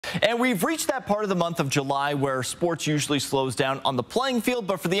And we've reached that part of the month of July where sports usually slows down on the playing field,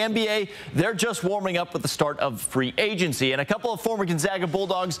 but for the NBA, they're just warming up with the start of free agency. And a couple of former Gonzaga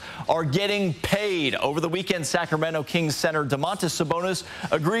Bulldogs are getting paid. Over the weekend, Sacramento Kings center Sabonis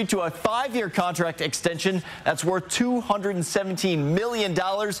agreed to a 5-year contract extension that's worth $217 million,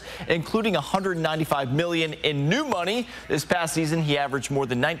 including $195 million in new money. This past season, he averaged more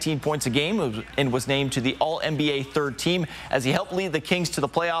than 19 points a game and was named to the All-NBA third team as he helped lead the Kings to the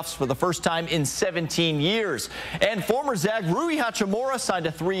playoffs for the first time in 17 years. And former Zags Hachimura signed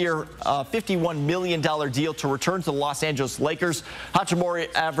a 3-year, $51 million deal to return to the Los Angeles Lakers.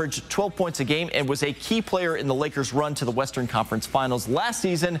 Hachimura averaged 12 points a game and was a key player in the Lakers' run to the Western Conference Finals last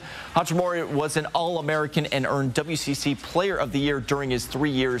season. Hachimura was an All-American and earned WCC Player of the Year during his 3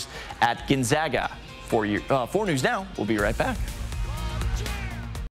 years at Gonzaga. For News Now, we'll be right back.